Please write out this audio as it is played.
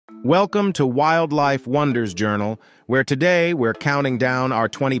Welcome to Wildlife Wonders Journal, where today we're counting down our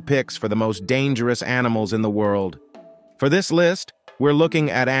 20 picks for the most dangerous animals in the world. For this list, we're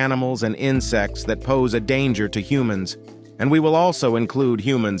looking at animals and insects that pose a danger to humans, and we will also include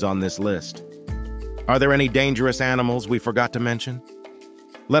humans on this list. Are there any dangerous animals we forgot to mention?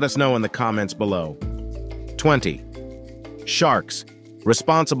 Let us know in the comments below. 20. Sharks,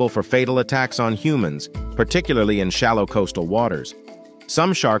 responsible for fatal attacks on humans, particularly in shallow coastal waters.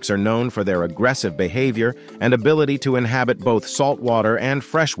 Some sharks are known for their aggressive behavior and ability to inhabit both saltwater and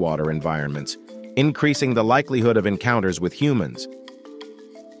freshwater environments, increasing the likelihood of encounters with humans.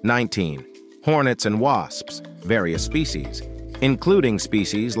 19. Hornets and wasps, various species, including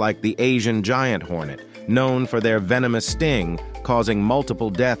species like the Asian giant hornet, known for their venomous sting, causing multiple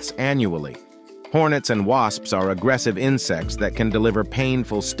deaths annually. Hornets and wasps are aggressive insects that can deliver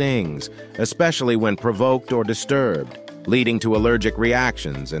painful stings, especially when provoked or disturbed, leading to allergic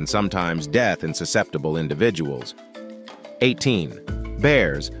reactions and sometimes death in susceptible individuals. 18.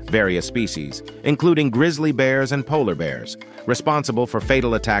 Bears, various species, including grizzly bears and polar bears, responsible for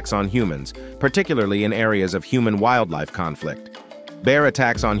fatal attacks on humans, particularly in areas of human-wildlife conflict. Bear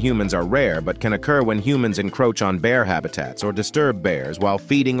attacks on humans are rare but can occur when humans encroach on bear habitats or disturb bears while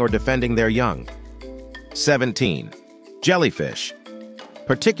feeding or defending their young. 17. Jellyfish.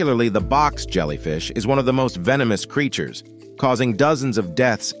 Particularly the box jellyfish is one of the most venomous creatures, causing dozens of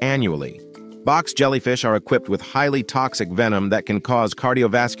deaths annually. Box jellyfish are equipped with highly toxic venom that can cause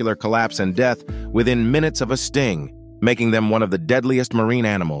cardiovascular collapse and death within minutes of a sting, making them one of the deadliest marine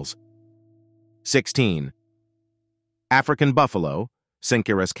animals. 16. African buffalo,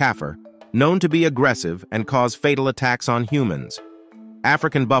 Syncerus caffer, known to be aggressive and cause fatal attacks on humans.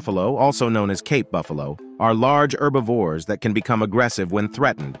 African buffalo, also known as Cape buffalo, are large herbivores that can become aggressive when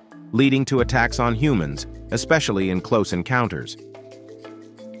threatened, leading to attacks on humans, especially in close encounters.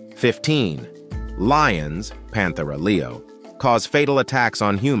 15. Lions, Panthera leo, cause fatal attacks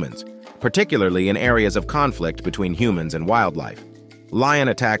on humans, particularly in areas of conflict between humans and wildlife. Lion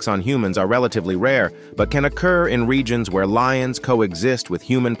attacks on humans are relatively rare, but can occur in regions where lions coexist with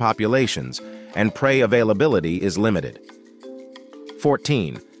human populations and prey availability is limited.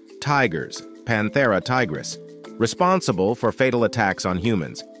 14. Tigers, Panthera tigris, responsible for fatal attacks on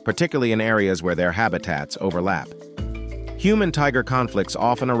humans, particularly in areas where their habitats overlap. Human-tiger conflicts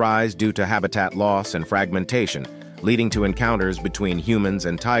often arise due to habitat loss and fragmentation, leading to encounters between humans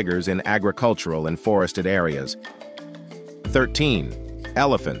and tigers in agricultural and forested areas. 13.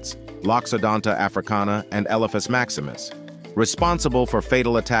 Elephants, Loxodonta africana and Elephas maximus, responsible for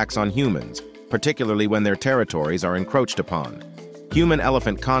fatal attacks on humans, particularly when their territories are encroached upon.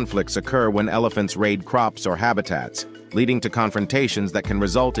 Human-elephant conflicts occur when elephants raid crops or habitats, leading to confrontations that can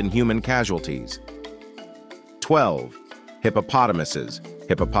result in human casualties. 12. Hippopotamuses,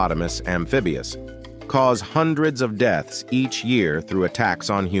 Hippopotamus amphibius, cause hundreds of deaths each year through attacks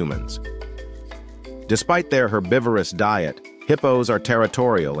on humans. Despite their herbivorous diet, hippos are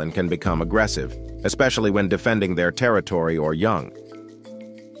territorial and can become aggressive, especially when defending their territory or young.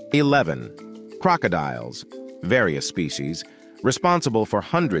 11. Crocodiles, various species, responsible for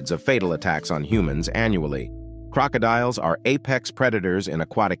hundreds of fatal attacks on humans annually. Crocodiles are apex predators in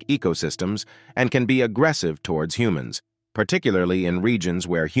aquatic ecosystems and can be aggressive towards humans, particularly in regions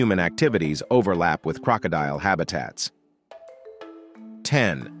where human activities overlap with crocodile habitats.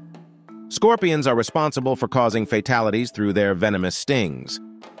 10. Scorpions are responsible for causing fatalities through their venomous stings.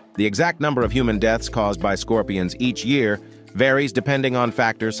 The exact number of human deaths caused by scorpions each year varies depending on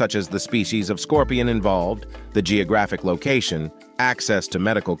factors such as the species of scorpion involved, the geographic location, access to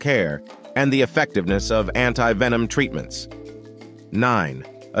medical care, and the effectiveness of anti-venom treatments. 9.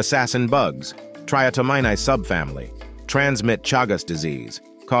 Assassin bugs, Triatominae subfamily, transmit Chagas disease,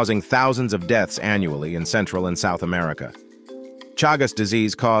 causing thousands of deaths annually in Central and South America. Chagas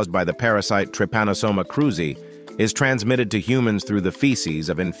disease caused by the parasite Trypanosoma cruzi is transmitted to humans through the feces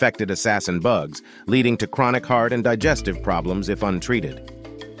of infected assassin bugs, leading to chronic heart and digestive problems if untreated.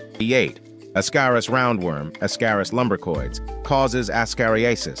 8. Ascaris roundworm, Ascaris lumbricoides, causes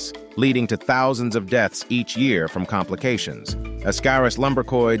ascariasis, leading to thousands of deaths each year from complications. Ascaris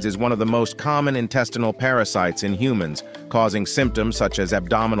lumbricoides is one of the most common intestinal parasites in humans, causing symptoms such as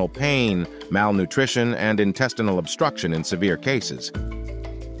abdominal pain, malnutrition, and intestinal obstruction in severe cases.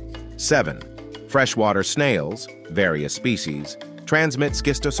 7. Freshwater snails, various species, transmit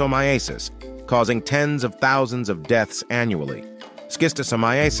schistosomiasis, causing tens of thousands of deaths annually.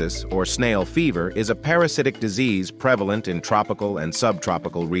 Schistosomiasis, or snail fever, is a parasitic disease prevalent in tropical and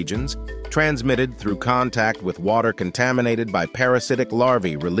subtropical regions, transmitted through contact with water contaminated by parasitic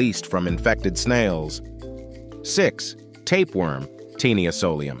larvae released from infected snails. 6. Tapeworm,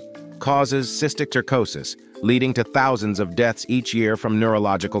 Teniosolium, causes cystic turcosis, leading to thousands of deaths each year from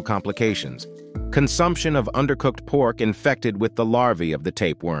neurological complications. Consumption of undercooked pork infected with the larvae of the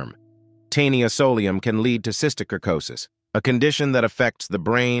tapeworm. Teniosolium can lead to cystic turcosis, a condition that affects the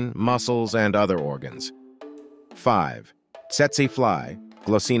brain, muscles, and other organs. 5. Tsetse fly,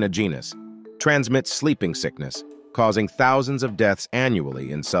 Glossina genus, transmits sleeping sickness, causing thousands of deaths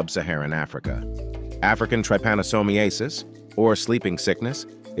annually in sub-Saharan Africa. African trypanosomiasis, or sleeping sickness,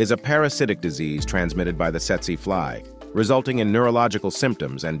 is a parasitic disease transmitted by the tsetse fly, resulting in neurological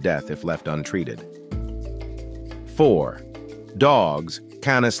symptoms and death if left untreated. 4. Dogs,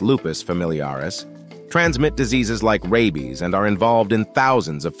 Canis lupus familiaris, transmit diseases like rabies and are involved in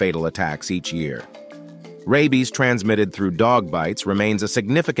thousands of fatal attacks each year. Rabies transmitted through dog bites remains a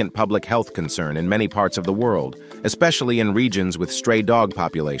significant public health concern in many parts of the world, especially in regions with stray dog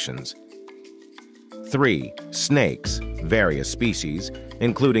populations. 3. Snakes, various species,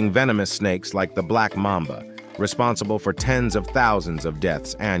 including venomous snakes like the black mamba, responsible for tens of thousands of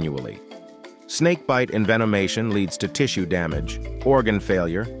deaths annually. Snakebite envenomation leads to tissue damage, organ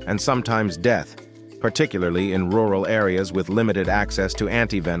failure, and sometimes death, particularly in rural areas with limited access to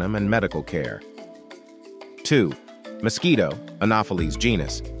antivenom and medical care. 2. Mosquito, Anopheles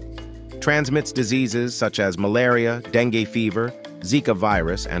genus, transmits diseases such as malaria, dengue fever, Zika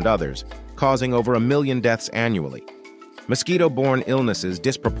virus, and others, causing over 1 million deaths annually. Mosquito-borne illnesses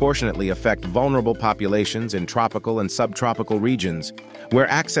disproportionately affect vulnerable populations in tropical and subtropical regions, where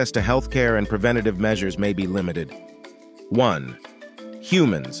access to healthcare and preventative measures may be limited. 1.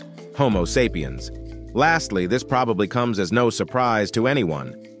 Humans, Homo sapiens. Lastly, this probably comes as no surprise to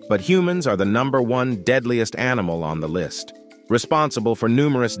anyone, but humans are the #1 deadliest animal on the list, responsible for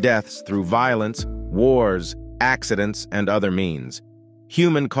numerous deaths through violence, wars, accidents, and other means.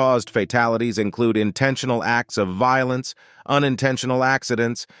 Human-caused fatalities include intentional acts of violence, unintentional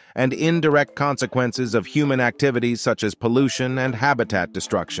accidents, and indirect consequences of human activities such as pollution and habitat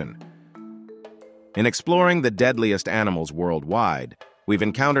destruction. In exploring the deadliest animals worldwide, we've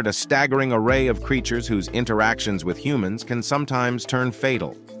encountered a staggering array of creatures whose interactions with humans can sometimes turn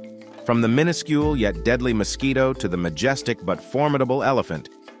fatal. From the minuscule yet deadly mosquito to the majestic but formidable elephant,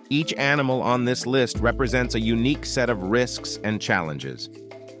 each animal on this list represents a unique set of risks and challenges.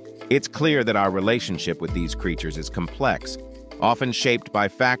 It's clear that our relationship with these creatures is complex, often shaped by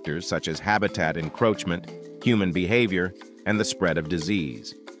factors such as habitat encroachment, human behavior, and the spread of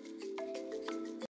disease.